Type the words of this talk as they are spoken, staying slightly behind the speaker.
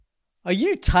Are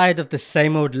you tired of the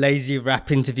same old lazy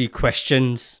rap interview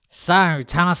questions? So,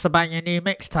 tell us about your new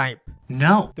mixtape.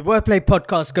 No. The Wordplay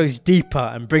Podcast goes deeper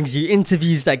and brings you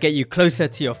interviews that get you closer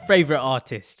to your favourite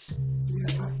artists.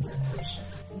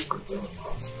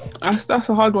 That's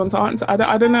a hard one to answer. I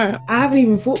don't know. I haven't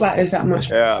even thought about this that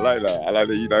much. Yeah, I like that. I like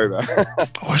that you know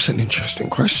that. Oh, that's an interesting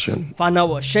question. Find out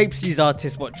what shapes these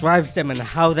artists, what drives them and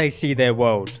how they see their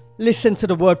world. Listen to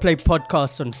the Wordplay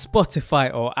Podcast on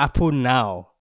Spotify or Apple now.